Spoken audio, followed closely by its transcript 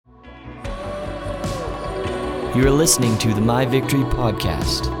You are listening to the My Victory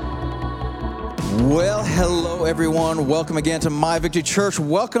Podcast. Well, hello everyone. Welcome again to My Victory Church.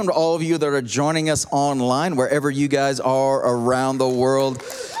 Welcome to all of you that are joining us online, wherever you guys are around the world.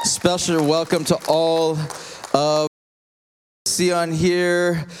 Special welcome to all of see on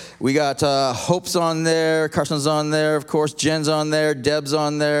here. We got Hope's on there, Carson's on there, of course, Jen's on there, Deb's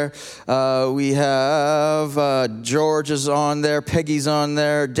on there. We have George is on there, Peggy's on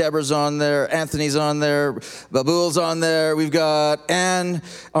there, Deborah's on there, Anthony's on there, Babul's on there. We've got Ann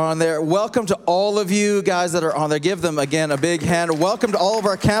on there. Welcome to all of you guys that are on there. Give them, again, a big hand. Welcome to all of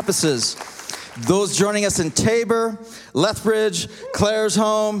our campuses. Those joining us in Tabor, Lethbridge,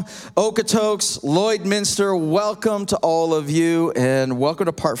 Claresholm, Okotoks, Lloydminster, welcome to all of you, and welcome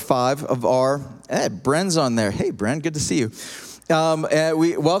to part 5 of our, Bren's on there. Hey, Bren, good to see you.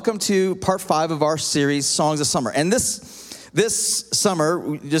 Welcome to part 5 of our series, Songs of Summer. And this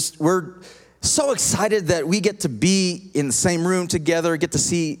summer, we're so excited that we get to be in the same room together, get to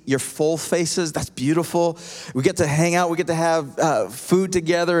see your full faces. That's beautiful. We get to hang out. We get to have food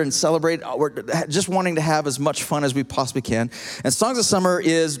together and celebrate. We're just wanting to have as much fun as we possibly can. And Songs of Summer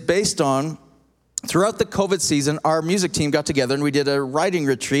is based on, throughout the COVID season, our music team got together and we did a writing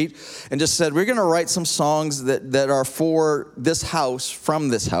retreat and just said, we're going to write some songs that are for this house, from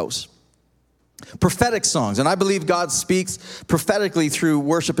this house. Prophetic songs, and I believe God speaks prophetically through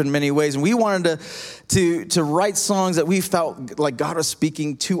worship in many ways, and we wanted to write songs that we felt like God was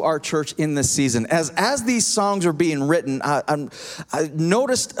speaking to our church in this season. As these songs are being written, I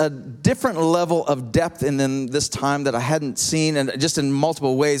noticed a different level of depth in them this time that I hadn't seen, and just in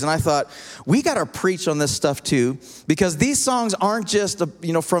multiple ways, and I thought, we got to preach on this stuff too, because these songs aren't just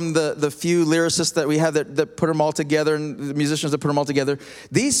from the few lyricists that we have that put them all together, and the musicians that put them all together.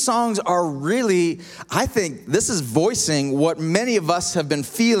 These songs are really, I think this is voicing what many of us have been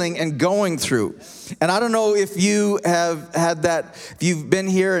feeling and going through. And I don't know if you have had that, if you've been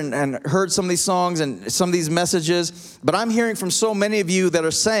here and heard some of these songs and some of these messages, but I'm hearing from so many of you that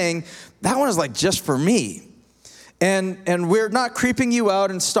are saying, that one is like just for me. And we're not creeping you out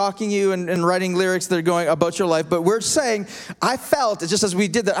and stalking you and writing lyrics that are going about your life, but we're saying, I felt, just as we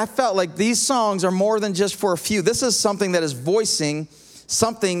did that, I felt like these songs are more than just for a few. This is something that is voicing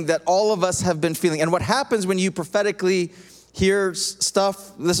something that all of us have been feeling. And what happens when you prophetically hear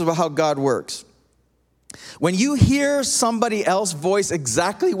stuff, this is how God works. When you hear somebody else voice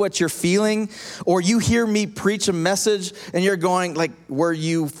exactly what you're feeling, or you hear me preach a message and you're going like, were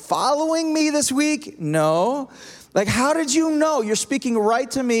you following me this week? No. Like, how did you know? You're speaking right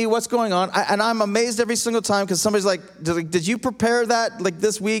to me, what's going on? And I'm amazed every single time because somebody's like, did you prepare that like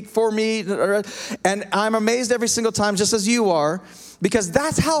this week for me? And I'm amazed every single time, just as you are, because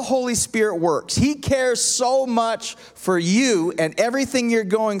that's how Holy Spirit works. He cares so much for you and everything you're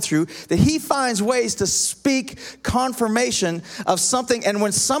going through that he finds ways to speak confirmation of something. And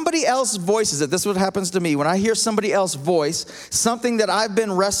when somebody else voices it, this is what happens to me. When I hear somebody else voice something that I've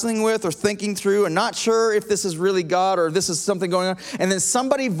been wrestling with or thinking through and not sure if this is really God or this is something going on, and then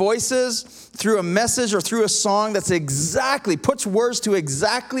somebody voices through a message or through a song that's puts words to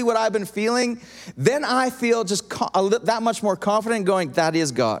exactly what I've been feeling, then I feel just that much more confident going, that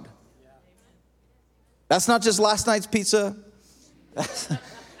is God. That's not just last night's pizza.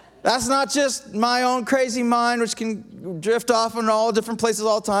 That's not just my own crazy mind, which can drift off in all different places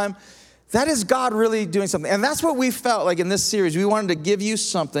all the time. That is God really doing something. And that's what we felt like in this series. We wanted to give you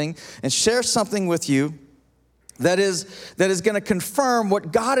something and share something with you that is going to confirm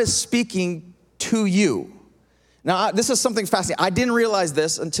what God is speaking to you. Now, this is something fascinating. I didn't realize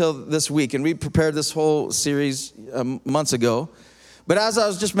this until this week, and we prepared this whole series months ago. But as I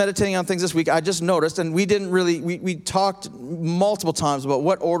was just meditating on things this week, I just noticed, and we talked multiple times about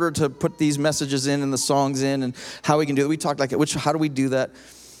what order to put these messages in and the songs in and how we can do it. We talked like, how do we do that?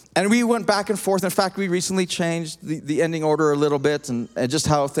 And we went back and forth. In fact, we recently changed the ending order a little bit and just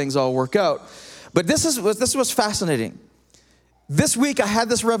how things all work out. But this was fascinating. This week, I had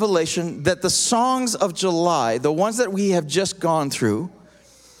this revelation that the songs of July, the ones that we have just gone through,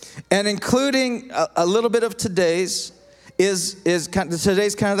 and including a little bit of today's, today's kind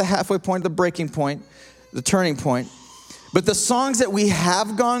of the halfway point, the breaking point, the turning point. But the songs that we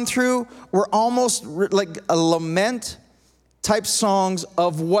have gone through were almost like a lament type songs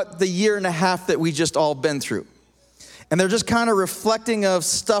of what the year and a half that we just all been through. And they're just kind of reflecting of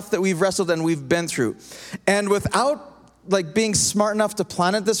stuff that we've wrestled and we've been through. And without like being smart enough to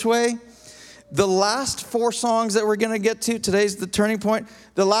plan it this way, the last 4 songs that we're going to get to, today's the turning point,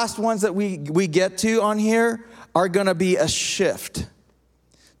 the last ones that we get to on here are going to be a shift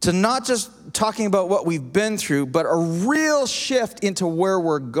to not just talking about what we've been through, but a real shift into where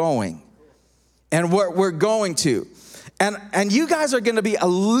we're going. and what we're going to. And you guys are going to be a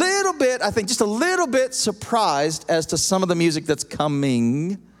little bit, I think, just a little bit surprised as to some of the music that's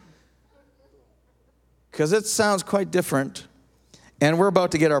coming, because it sounds quite different, and we're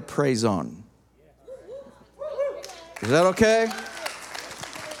about to get our praise on. Is that okay?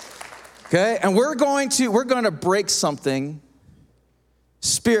 Okay, and we're going to break something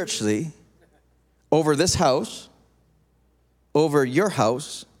spiritually over this house, over your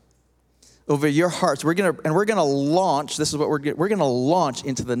house, over your hearts. We're gonna launch. This is what we're gonna launch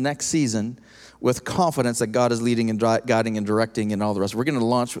into the next season with confidence that God is leading and guiding and directing and all the rest. We're gonna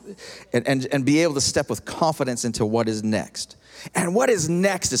launch and be able to step with confidence into what is next. And what is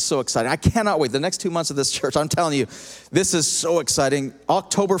next is so exciting. I cannot wait. The next 2 months of this church, I'm telling you, this is so exciting.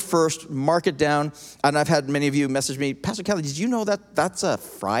 October 1st, mark it down. And I've had many of you message me, Pastor Kelly, did you know that that's a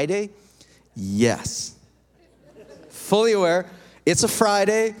Friday? Yes. Fully aware. It's a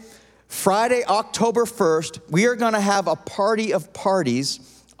Friday. Friday, October 1st, we are going to have a party of parties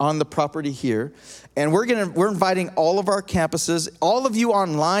on the property here. And we're inviting all of our campuses, all of you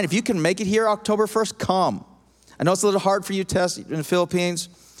online. If you can make it here October 1st, come. I know it's a little hard for you, Tess, in the Philippines.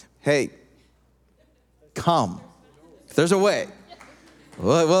 Hey, come. If there's a way.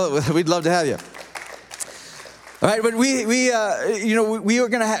 Well, we'd love to have you. All right, but we are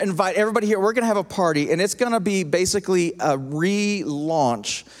going to invite everybody here. We're going to have a party, and it's going to be basically a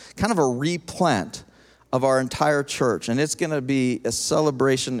relaunch, kind of a replant of our entire church. And it's going to be a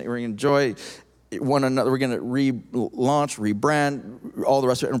celebration. We're going to enjoy one another. We're going to relaunch, rebrand, all the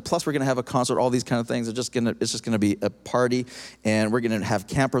rest of it. And plus, we're going to have a concert, all these kind of things. It's just going to be a party. And we're going to have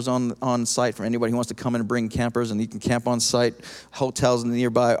campers on site for anybody who wants to come in and bring campers. And you can camp on site, hotels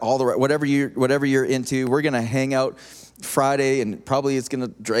nearby, whatever you're into. We're going to hang out Friday, and probably it's going to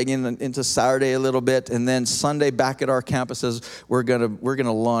drag into Saturday a little bit. And then Sunday back at our campuses, we're going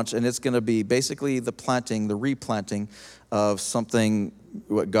to launch. And it's going to be basically the replanting of something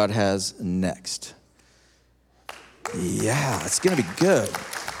what God has next. Yeah, it's going to be good.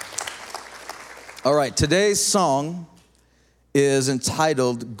 All right, today's song is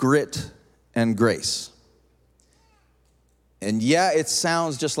entitled Grit and Grace. And yeah, it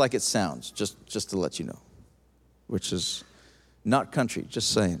sounds just like it sounds, just to let you know, which is not country,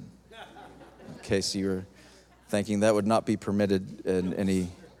 just saying. In case you were thinking that would not be permitted in any,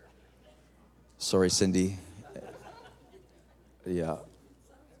 sorry, Cindy. Yeah.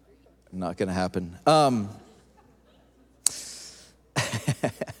 Not going to happen. But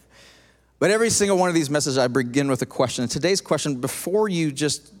every single one of these messages, I begin with a question. And today's question, before you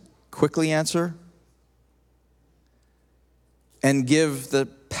just quickly answer and give the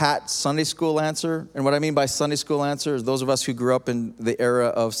pat Sunday school answer, and what I mean by Sunday school answer is those of us who grew up in the era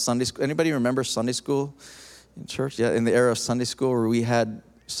of Sunday school. Anybody remember Sunday school in church? Yeah, in the era of Sunday school where we had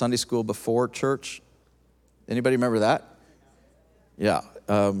Sunday school before church. Anybody remember that? Yeah.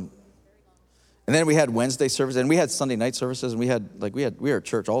 And then we had Wednesday services, and we had Sunday night services, and we were at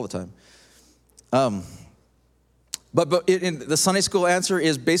church all the time. But the Sunday school answer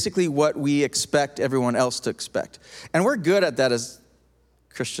is basically what we expect everyone else to expect. And we're good at that as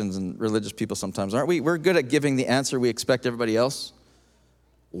Christians and religious people sometimes, aren't we? We're good at giving the answer we expect everybody else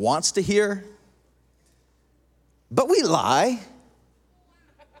wants to hear. But we lie.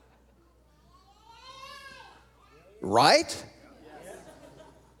 Right?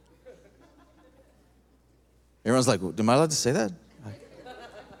 Everyone's like, am I allowed to say that?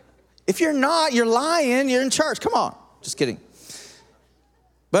 If you're not, you're lying, you're in church. Come on. Just kidding.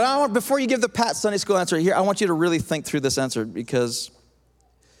 But before you give the pat Sunday school answer here, I want you to really think through this answer, because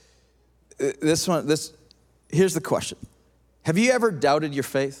here's the question. Have you ever doubted your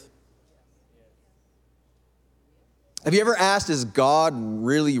faith? Have you ever asked, is God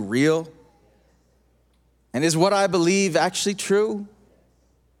really real? And is what I believe actually true?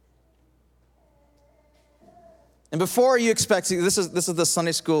 And before you expect, this is the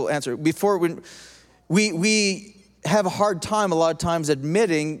Sunday school answer. Before we have a hard time a lot of times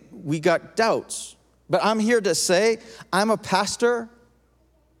admitting we got doubts. But I'm here to say, I'm a pastor.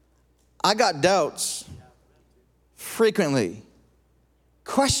 I got doubts frequently.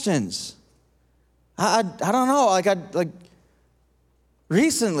 Questions. I don't know.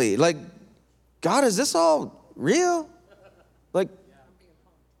 Recently, God, is this all real?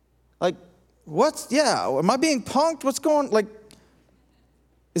 Am I being punked? What's going,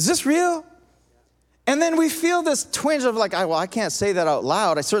 is this real? And then we feel this twinge of I can't say that out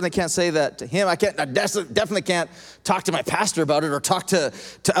loud. I certainly can't say that to him. I definitely can't talk to my pastor about it or talk to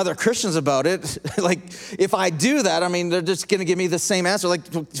other Christians about it. If I do that, they're just going to give me the same answer.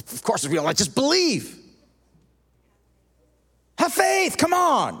 Of course it's real. Just believe. Have faith. Come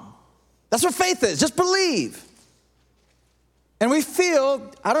on. That's what faith is. Just believe. And we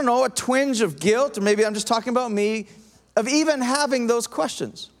feel, I don't know, a twinge of guilt, or maybe I'm just talking about me, of even having those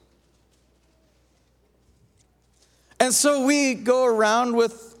questions. And so we go around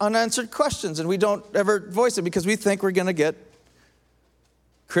with unanswered questions, and we don't ever voice it because we think we're going to get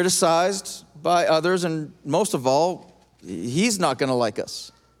criticized by others, and most of all, he's not going to like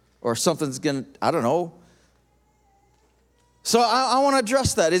us, or something's going to, I don't know. So I want to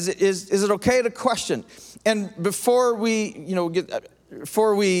address that. Is it okay to question? And before we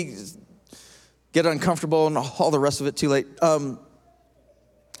get uncomfortable and all the rest of it too late,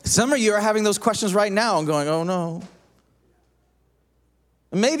 some of you are having those questions right now and going, oh no.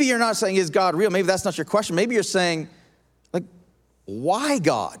 Maybe you're not saying, is God real? Maybe that's not your question. Maybe you're saying, like, why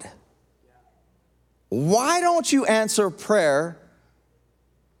God? Why don't you answer prayer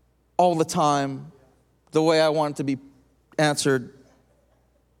all the time the way I want it to be answered,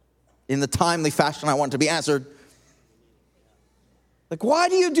 in the timely fashion I want it to be answered? Like, why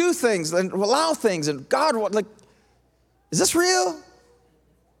do you do things and allow things? And God, what, like, is this real?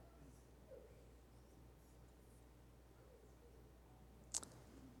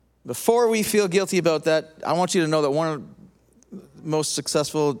 Before we feel guilty about that, I want you to know that one of the most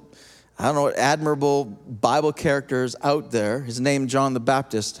successful, admirable Bible characters out there, his name John the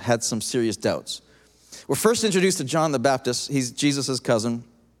Baptist, had some serious doubts. We're first introduced to John the Baptist. He's Jesus' cousin.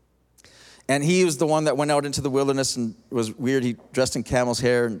 And he was the one that went out into the wilderness and was weird. He dressed in camel's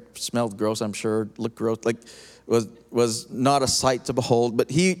hair and smelled gross, I'm sure, looked gross, like was not a sight to behold. But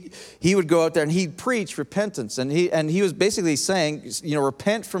he would go out there and he'd preach repentance. And he was basically saying,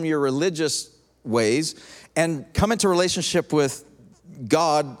 repent from your religious ways and come into relationship with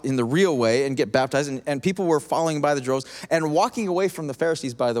God in the real way and get baptized. And people were following by the droves and walking away from the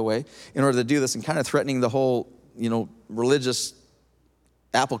Pharisees, by the way, in order to do this, and kind of threatening the whole, religious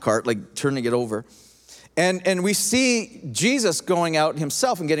apple cart, like turning it over. And we see Jesus going out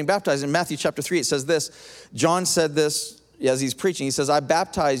himself and getting baptized. In Matthew chapter 3, it says this. John said this as he's preaching. He says, I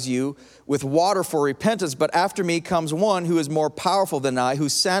baptize you with water for repentance, but after me comes one who is more powerful than I,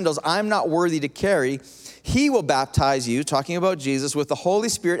 whose sandals I'm not worthy to carry. He will baptize you, talking about Jesus, with the Holy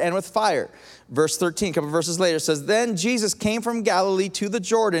Spirit and with fire. Verse 13, a couple verses later, says, Then Jesus came from Galilee to the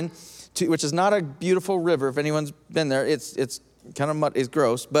Jordan, which is not a beautiful river. If anyone's been there, it's kind of mud, it's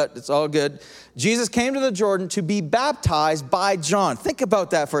gross, but it's all good. Jesus came to the Jordan to be baptized by John. Think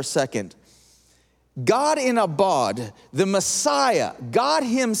about that for a second. God in a bod, the Messiah, God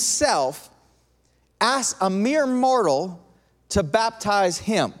himself, asked a mere mortal to baptize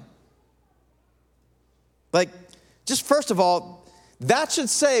him. Like, just first of all, that should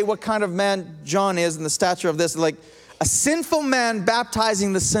say what kind of man John is in the stature of this. Like, a sinful man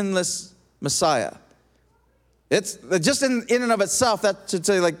baptizing the sinless Messiah. It's just in and of itself, that should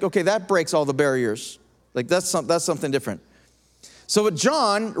say, like, okay, that breaks all the barriers. Like, that's something different. So with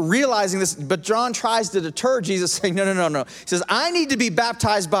John realizing this, but John tries to deter Jesus, saying, no. He says, I need to be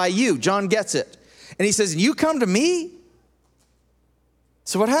baptized by you. John gets it. And he says, you come to me?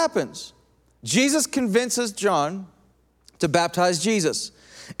 So what happens? Jesus convinces John to baptize Jesus.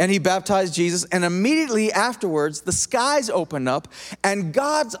 And he baptized Jesus, and immediately afterwards, the skies open up, and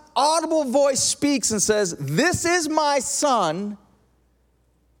God's audible voice speaks and says, this is my son.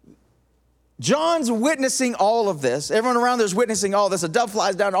 John's witnessing all of this. Everyone around there is witnessing all this. A dove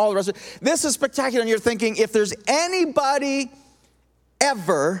flies down, all the rest of it. This is spectacular, and you're thinking, if there's anybody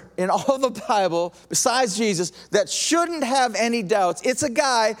ever in all the Bible besides Jesus that shouldn't have any doubts, it's a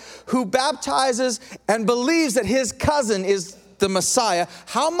guy who baptizes and believes that his cousin is the Messiah.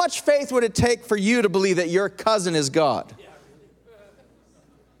 How much faith would it take for you to believe that your cousin is God?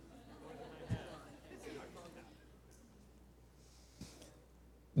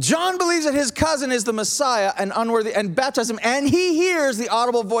 John believes that his cousin is the Messiah and unworthy, and baptizes him, and he hears the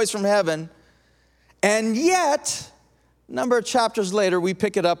audible voice from heaven. And yet, a number of chapters later, we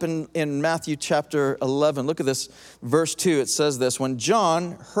pick it up in Matthew chapter 11. Look at this, verse 2. It says this, when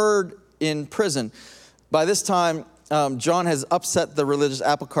John heard in prison, by this time, John has upset the religious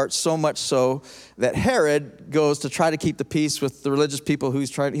apple cart so much so that Herod goes to try to keep the peace with the religious people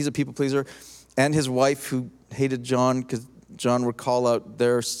he's a people pleaser, and his wife who hated John because John would call out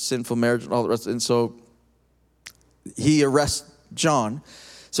their sinful marriage and all the rest. And so he arrests John.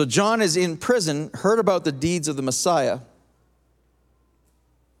 So John is in prison, heard about the deeds of the Messiah,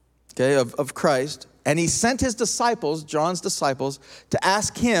 okay, of Christ. And he sent his disciples, John's disciples, to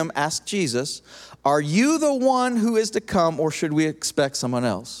ask Jesus, are you the one who is to come, or should we expect someone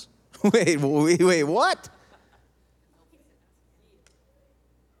else? Wait, what?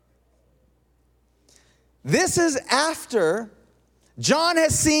 This is after John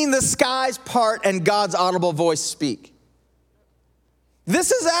has seen the skies part and God's audible voice speak.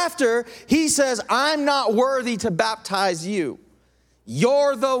 This is after he says, I'm not worthy to baptize you.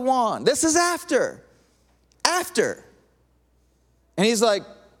 You're the one. This is after. After. And he's like,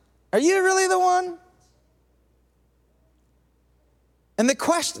 are you really the one? And the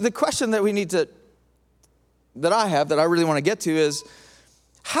question that we need to, that I really want to get to is,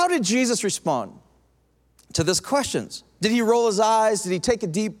 how did Jesus respond to these questions? Did he roll his eyes? Did he take a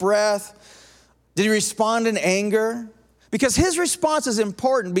deep breath? Did he respond in anger? Because his response is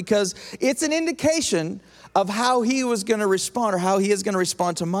important because it's an indication of how he was going to respond or how he is going to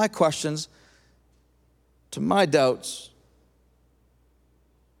respond to my questions, to my doubts,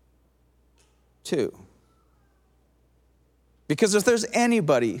 too. Because if there's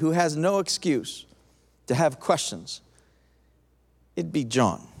anybody who has no excuse to have questions, it'd be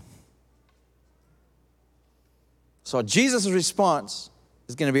John. So Jesus' response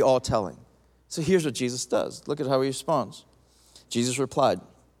is going to be all telling. So here's what Jesus does. Look at how he responds. Jesus replied,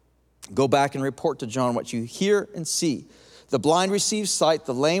 go back and report to John what you hear and see. The blind receive sight,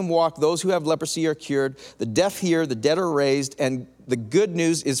 the lame walk, those who have leprosy are cured, the deaf hear, the dead are raised, and the good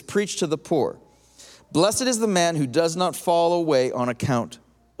news is preached to the poor. Blessed is the man who does not fall away on account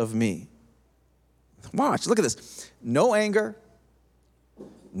of me. Watch, look at this. No anger,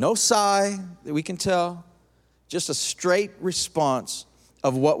 no sigh that we can tell, just a straight response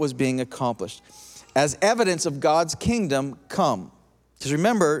of what was being accomplished. As evidence of God's kingdom come. Because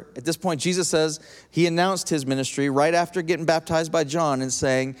remember, at this point, Jesus says he announced his ministry right after getting baptized by John and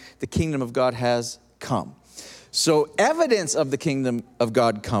saying the kingdom of God has come. So evidence of the kingdom of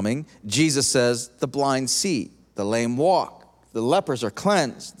God coming, Jesus says the blind see, the lame walk, the lepers are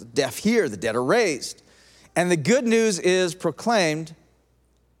cleansed, the deaf hear, the dead are raised. And the good news is proclaimed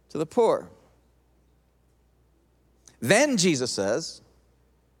to the poor. Then Jesus says,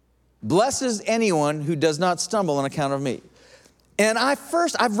 blessed is anyone who does not stumble on account of me. And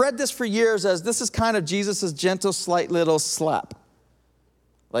I've read this for years as this is kind of Jesus' gentle, slight little slap.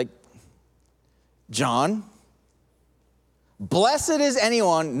 Like, John, blessed is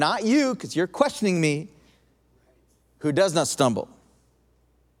anyone, not you, because you're questioning me, who does not stumble.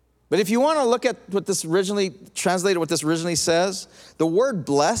 But if you want to look at what this originally translated, what this originally says, the word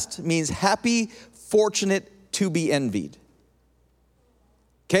blessed means happy, fortunate, to be envied.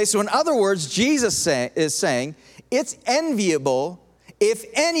 Okay, so in other words, Jesus is saying it's enviable if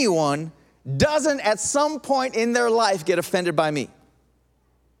anyone doesn't at some point in their life get offended by me.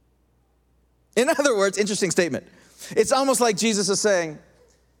 In other words, interesting statement. It's almost like Jesus is saying,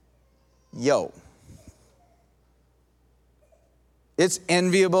 yo, it's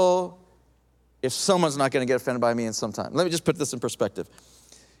enviable if someone's not going to get offended by me in some time. Let me just put this in perspective.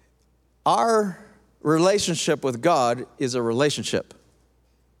 Our relationship with God is a relationship.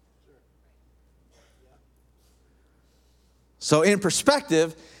 So in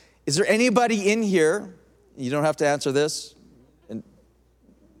perspective, is there anybody in here, you don't have to answer this, and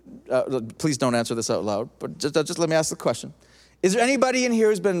please don't answer this out loud, but just let me ask the question. Is there anybody in here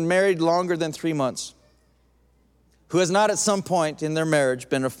who's been married longer than 3 months who has not at some point in their marriage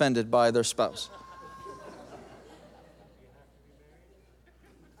been offended by their spouse?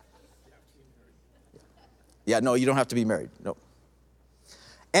 Yeah, no, you don't have to be married. No.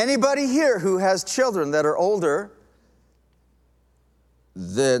 Anybody here who has children that are older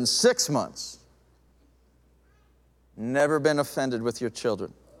than 6 months, never been offended with your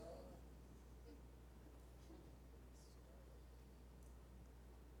children?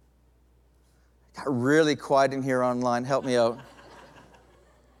 Got really quiet in here online. Help me out.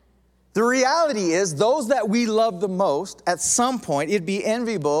 The reality is, those that we love the most, at some point, it'd be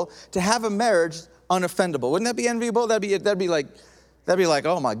enviable to have a marriage unoffendable. Wouldn't that be enviable? That'd be like,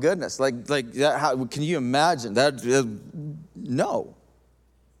 oh my goodness, like that, how can you imagine that? No.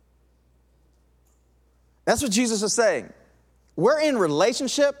 That's what Jesus is saying. We're in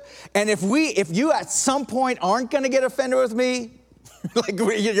relationship, and if you at some point aren't going to get offended with me, like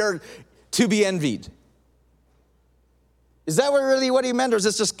you're to be envied. Is that what he meant, or is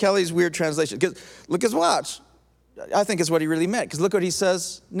this just Kelly's weird translation? Because watch. I think it's what he really meant, because look what he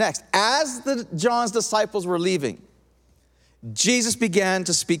says next. As John's disciples were leaving, Jesus began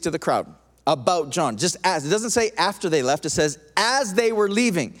to speak to the crowd about John. Just as. It doesn't say after they left. It says as they were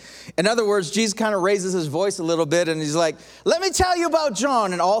leaving. In other words, Jesus kind of raises his voice a little bit, and he's like, let me tell you about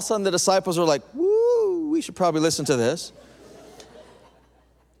John. And all of a sudden the disciples are like, woo, we should probably listen to this.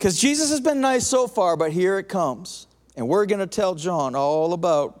 Because Jesus has been nice so far, but here it comes. And we're going to tell John all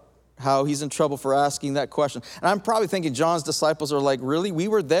about how he's in trouble for asking that question. And I'm probably thinking John's disciples are like, really? We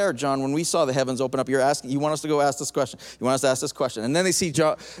were there, John, when we saw the heavens open up. You want us to go ask this question? You want us to ask this question? And then they see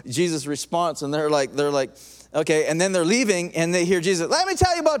Jesus' response, and they're like, okay. And then they're leaving, and they hear Jesus, let me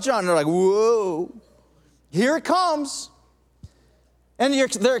tell you about John. And they're like, whoa, here it comes. And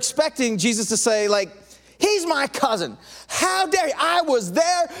they're expecting Jesus to say, like, he's my cousin. How dare he? I was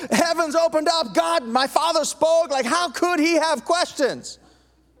there. Heavens opened up. God, my Father spoke. Like, how could he have questions?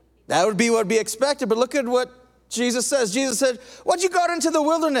 That would be what would be expected. But look at what Jesus says. Jesus said, what'd you go out into the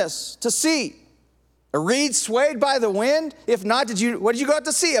wilderness to see? A reed swayed by the wind? If not, what did you go out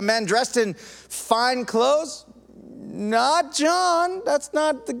to see? A man dressed in fine clothes? Not John. That's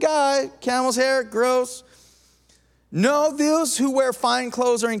not the guy. Camel's hair, gross. No, those who wear fine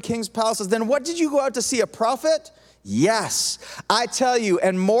clothes are in king's palaces. Then what did you go out to see? A prophet? Yes, I tell you,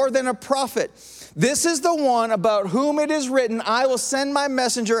 and more than a prophet. This is the one about whom it is written, I will send my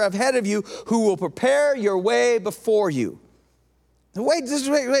messenger ahead of you who will prepare your way before you.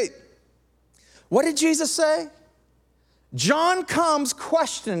 Wait. What did Jesus say? John comes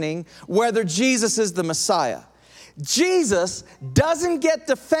questioning whether Jesus is the Messiah. Jesus doesn't get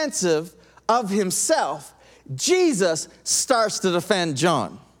defensive of himself. Jesus starts to defend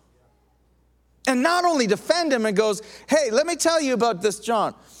John. And not only defend him and goes, hey, let me tell you about this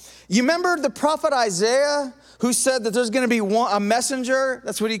John. You remember the prophet Isaiah who said that there's going to be a messenger?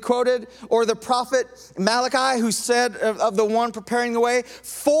 That's what he quoted. Or the prophet Malachi who said of the one preparing the way.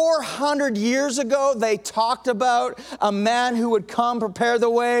 400 years ago, they talked about a man who would come prepare the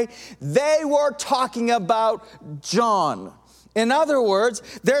way. They were talking about John. In other words,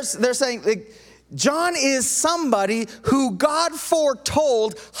 they're saying, like, John is somebody who God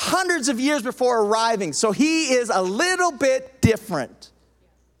foretold hundreds of years before arriving. So he is a little bit different.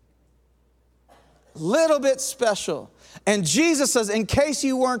 Little bit special. And Jesus says, in case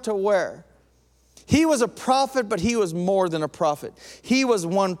you weren't aware, he was a prophet, but he was more than a prophet. He was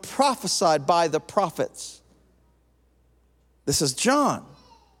one prophesied by the prophets. This is John.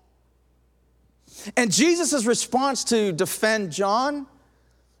 And Jesus' response to defend John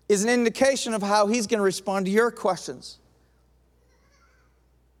is an indication of how he's going to respond to your questions.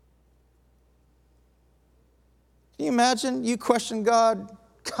 Can you imagine you question God?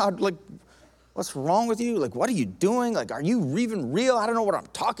 God, like, what's wrong with you? Like, what are you doing? Like, are you even real? I don't know what I'm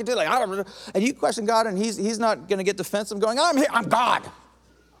talking to. Like, I don't know. And you question God, and he's not going to get defensive going, I'm here, I'm God.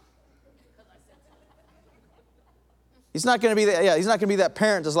 He's not going to be that, he's not going to be that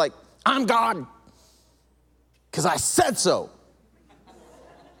parent that's like, I'm God because I said so.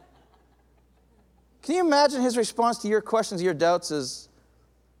 Can you imagine his response to your questions, your doubts is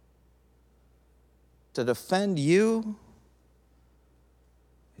to defend you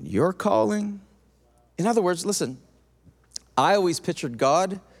and your calling? In other words, listen, I always pictured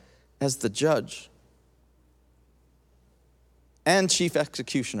God as the judge and chief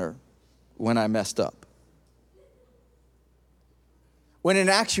executioner when I messed up. When in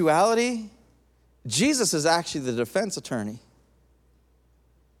actuality, Jesus is actually the defense attorney.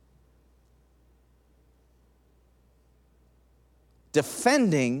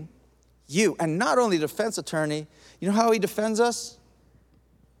 Defending you. And not only defense attorney, you know how he defends us?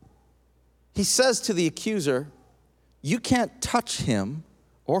 He says to the accuser, you can't touch him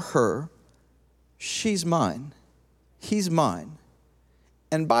or her. She's mine. He's mine.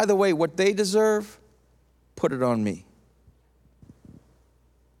 And by the way, what they deserve, put it on me.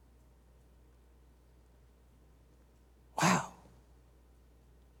 Wow.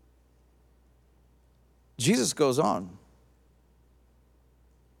 Jesus goes on.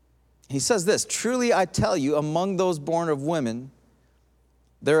 He says this, truly I tell you, among those born of women,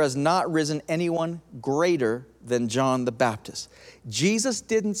 there has not risen anyone greater than John the Baptist. Jesus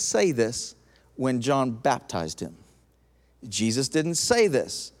didn't say this when John baptized him. Jesus didn't say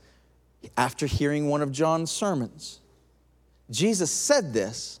this after hearing one of John's sermons. Jesus said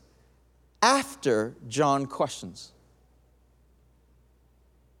this after John questions.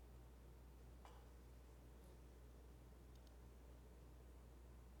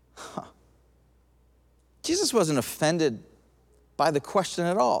 Jesus wasn't offended by the question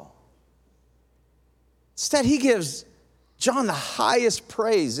at all. Instead, he gives John the highest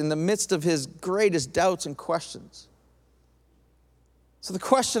praise in the midst of his greatest doubts and questions. So the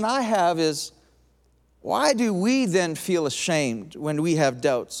question I have is, why do we then feel ashamed when we have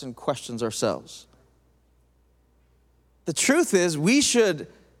doubts and questions ourselves? The truth is, we should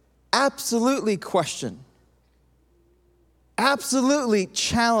absolutely question, absolutely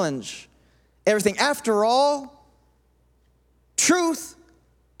challenge everything. After all, truth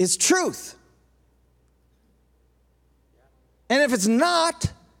is truth. And if it's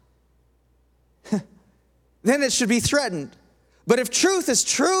not, then it should be threatened. But if truth is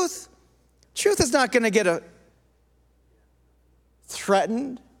truth, truth is not going to get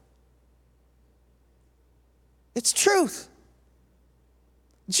threatened. It's truth.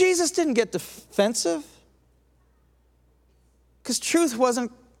 Jesus didn't get defensive because truth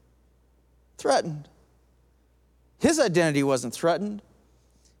wasn't threatened. His identity wasn't threatened.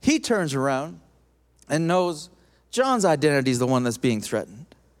 He turns around and knows John's identity is the one that's being threatened.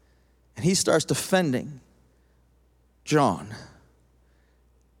 And he starts defending John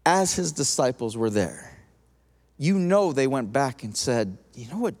as his disciples were there. You know they went back and said, you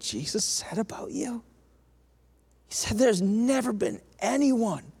know what Jesus said about you? He said there's never been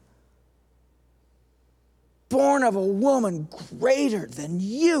anyone born of a woman greater than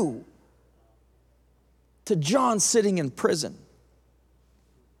you. To John sitting in prison.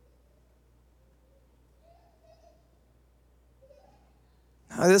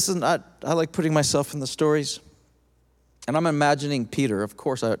 Now, this is not, I like putting myself in the stories. And I'm imagining Peter. Of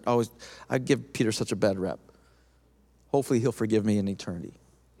course, I give Peter such a bad rep. Hopefully he'll forgive me in eternity.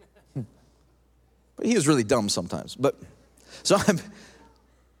 But he was really dumb sometimes.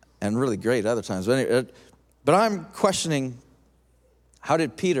 And really great other times. But I'm questioning, how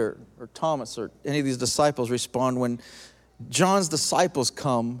did Peter or Thomas or any of these disciples respond when John's disciples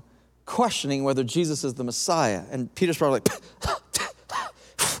come questioning whether Jesus is the Messiah? And Peter's probably like,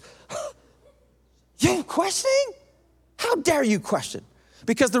 you questioning? How dare you question?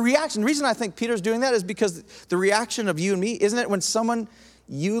 Because the reason I think Peter's doing that is because the reaction of you and me, isn't it when someone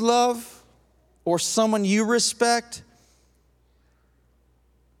you love or someone you respect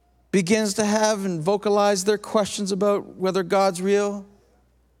begins to have and vocalize their questions about whether God's real?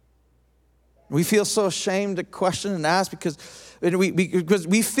 We feel so ashamed to question and ask because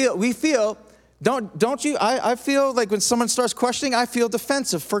we feel, don't you? I feel like when someone starts questioning, I feel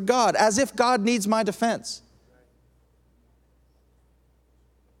defensive for God, as if God needs my defense.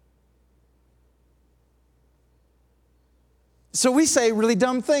 So we say really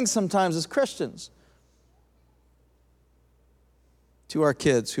dumb things sometimes as Christians to our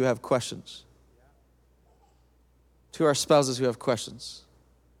kids who have questions, to our spouses who have questions,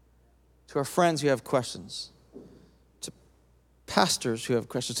 to our friends who have questions, to pastors who have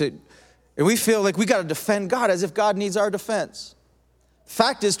questions. And we feel like we got to defend God as if God needs our defense.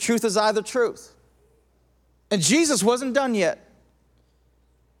 Fact is, truth is either truth. And Jesus wasn't done yet.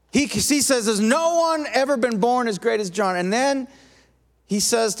 He says there's no one ever been born as great as John. And then he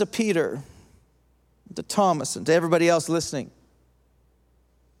says to Peter, to Thomas, and to everybody else listening,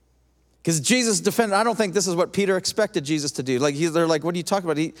 because Jesus defended, I don't think this is what Peter expected Jesus to do. They're like, what are you talking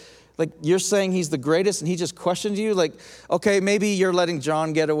about? You're saying he's the greatest and he just questioned you? Like, okay, maybe you're letting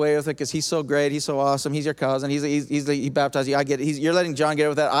John get away with it because he's so great, he's so awesome, he's your cousin, he baptized you, I get it. You're letting John get away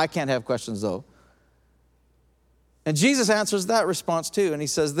with that. I can't have questions though. And Jesus answers that response too, and he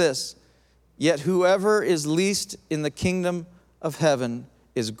says this, yet whoever is least in the kingdom of heaven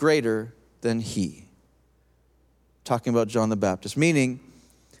is greater than he. Talking about John the Baptist, meaning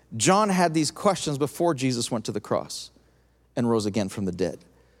John had these questions before Jesus went to the cross and rose again from the dead.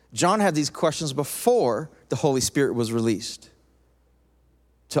 John had these questions before the Holy Spirit was released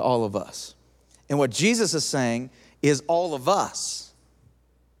to all of us. And what Jesus is saying is all of us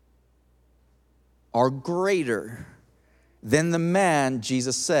are greater than the man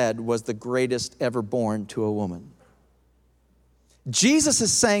Jesus said was the greatest ever born to a woman. Jesus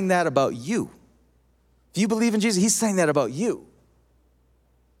is saying that about you. If you believe in Jesus, he's saying that about you.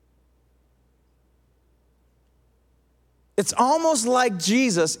 It's almost like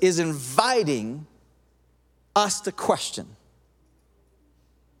Jesus is inviting us to question.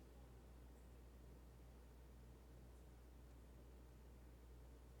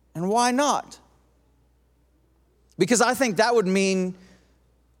 And why not? Because I think that would mean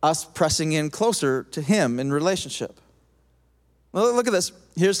us pressing in closer to him in relationship. Well, look at this.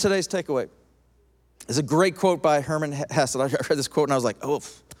 Here's today's takeaway. It's a great quote by Herman Hesse. I read this quote and I was like, oh.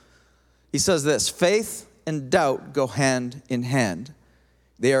 He says this, faith and doubt go hand in hand.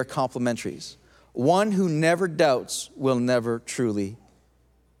 They are complementaries. One who never doubts will never truly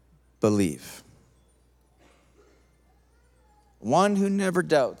believe. One who never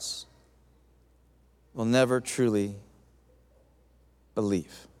doubts will never truly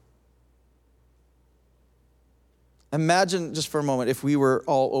believe. Imagine just for a moment if we were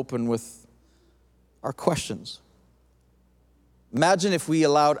all open with our questions. Imagine if we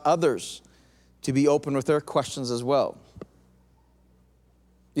allowed others to be open with their questions as well.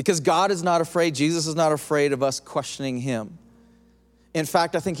 Because God is not afraid, Jesus is not afraid of us questioning him. In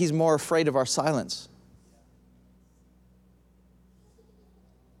fact, I think he's more afraid of our silence.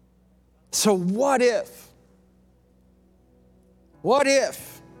 So what if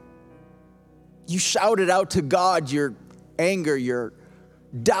you shouted out to God your anger, your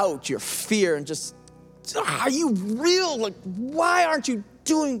doubt, your fear, and just, are you real? Like, why aren't you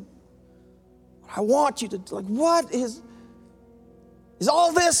doing what I want you to do? Like, what is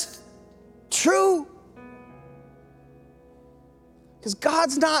all this true? Because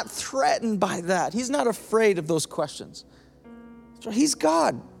God's not threatened by that. He's not afraid of those questions. He's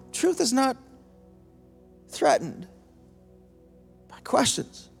God. Truth is not threatened by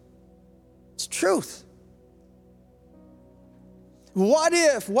questions. It's truth. What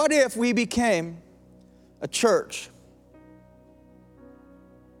if we became a church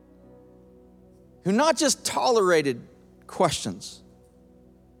who not just tolerated questions,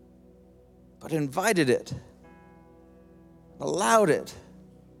 but invited it, allowed it,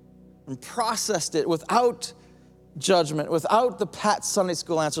 and processed it without judgment, without the pat Sunday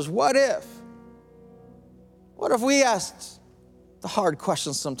school answers? What if we asked the hard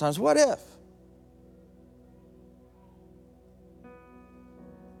questions sometimes? What if?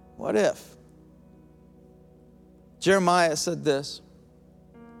 What if? Jeremiah said this.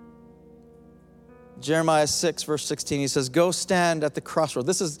 Jeremiah 6, verse 16, he says, go stand at the crossroads.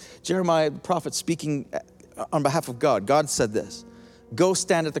 This is Jeremiah, the prophet, speaking on behalf of God. God said this. Go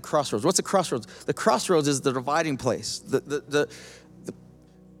stand at the crossroads. What's a crossroads? The crossroads is the dividing place. The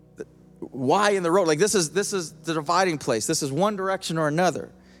Y in the road. Like this is the dividing place. This is one direction or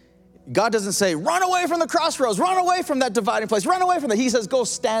another. God doesn't say, run away from the crossroads, run away from that dividing place, run away from that. He says, go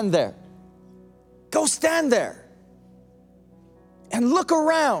stand there. Go stand there. And look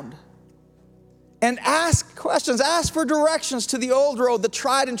around. And ask questions, ask for directions to the old road, the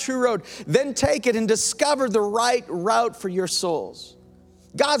tried and true road. Then take it and discover the right route for your souls.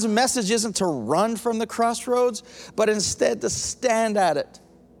 God's message isn't to run from the crossroads, but instead to stand at it.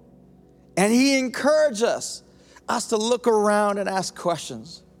 And He encourages us to look around and ask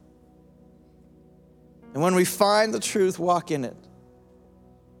questions. And when we find the truth, walk in it.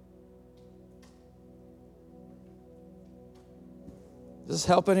 Does this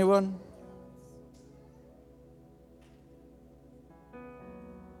help anyone?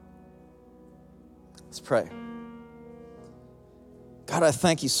 Let's pray. God, I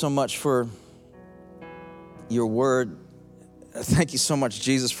thank you so much for your word. I thank you so much,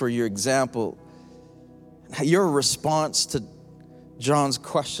 Jesus, for your example. Your response to John's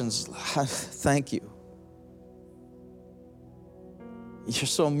questions. Thank you. You're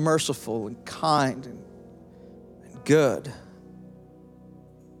so merciful and kind and good.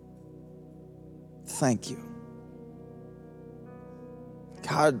 Thank you.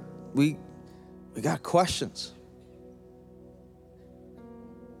 God, we got questions.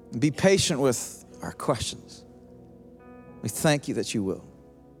 Be patient with our questions. We thank you that you will.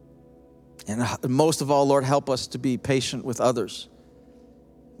 And most of all, Lord, help us to be patient with others,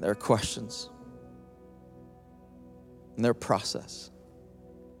 their questions, and their process.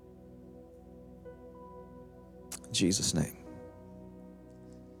 In Jesus' name,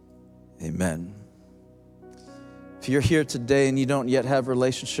 amen. If you're here today and you don't yet have a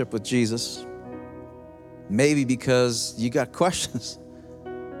relationship with Jesus, maybe because you got questions.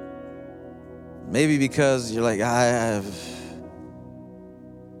 Maybe because you're like, I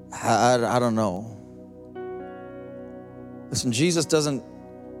don't know. Listen, Jesus doesn't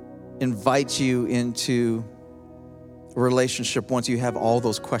invite you into a relationship once you have all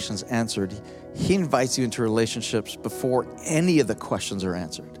those questions answered. He invites you into relationships before any of the questions are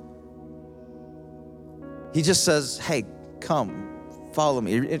answered. He just says, hey, come, follow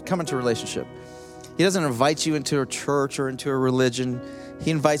me, come into a relationship. He doesn't invite you into a church or into a religion.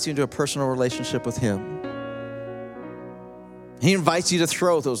 He invites you into a personal relationship with Him. He invites you to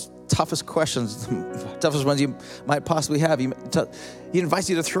throw those toughest questions, the toughest ones you might possibly have. He invites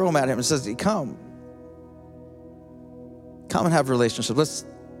you to throw them at Him and says, come and have a relationship. Let's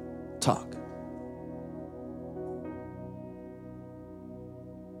talk.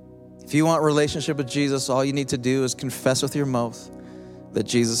 If you want a relationship with Jesus, all you need to do is confess with your mouth that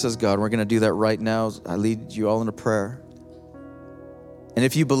Jesus is God. We're going to do that right now. I lead you all into prayer. And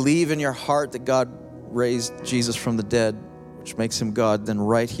if you believe in your heart that God raised Jesus from the dead, which makes Him God, then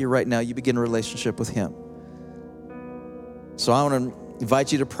right here, right now, you begin a relationship with Him. So I want to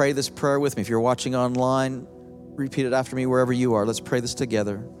invite you to pray this prayer with me. If you're watching online, repeat it after me wherever you are. Let's pray this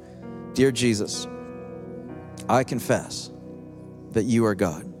together. Dear Jesus, I confess that you are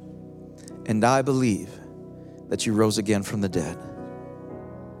God, and I believe that you rose again from the dead.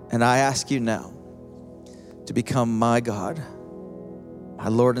 And I ask you now to become my God, my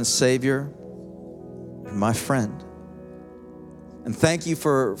Lord and Savior, and my friend. And thank you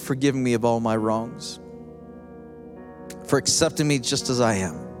for forgiving me of all my wrongs, for accepting me just as I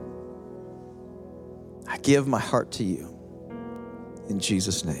am. I give my heart to you. In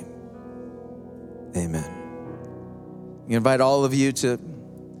Jesus' name, amen. I invite all of you to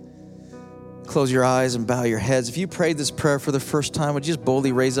close your eyes and bow your heads. If you prayed this prayer for the first time, would you just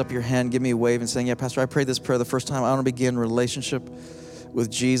boldly raise up your hand, give me a wave and saying, yeah, Pastor, I prayed this prayer the first time. I want to begin a relationship with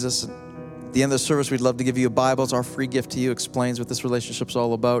Jesus. At the end of the service, we'd love to give you a Bible. It's our free gift to you. Explains what this relationship's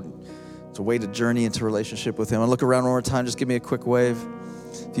all about. It's a way to journey into relationship with him. I'll look around one more time. Just give me a quick wave.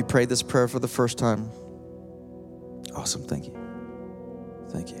 If you prayed this prayer for the first time. Awesome. Thank you.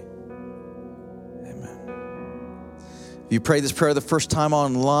 Thank you. Amen. If you prayed this prayer the first time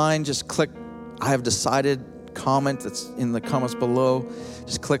online, just click I have decided comment that's in the comments below.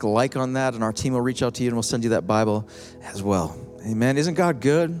 Just click like on that and our team will reach out to you and we'll send you that Bible as well. Amen. Isn't God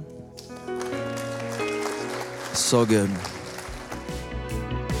good? So good.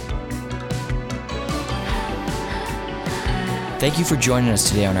 Thank you for joining us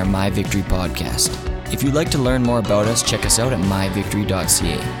today on our My Victory podcast. If you'd like to learn more about us, check us out at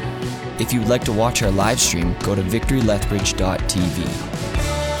myvictory.ca. If you'd like to watch our live stream, go to victorylethbridge.tv.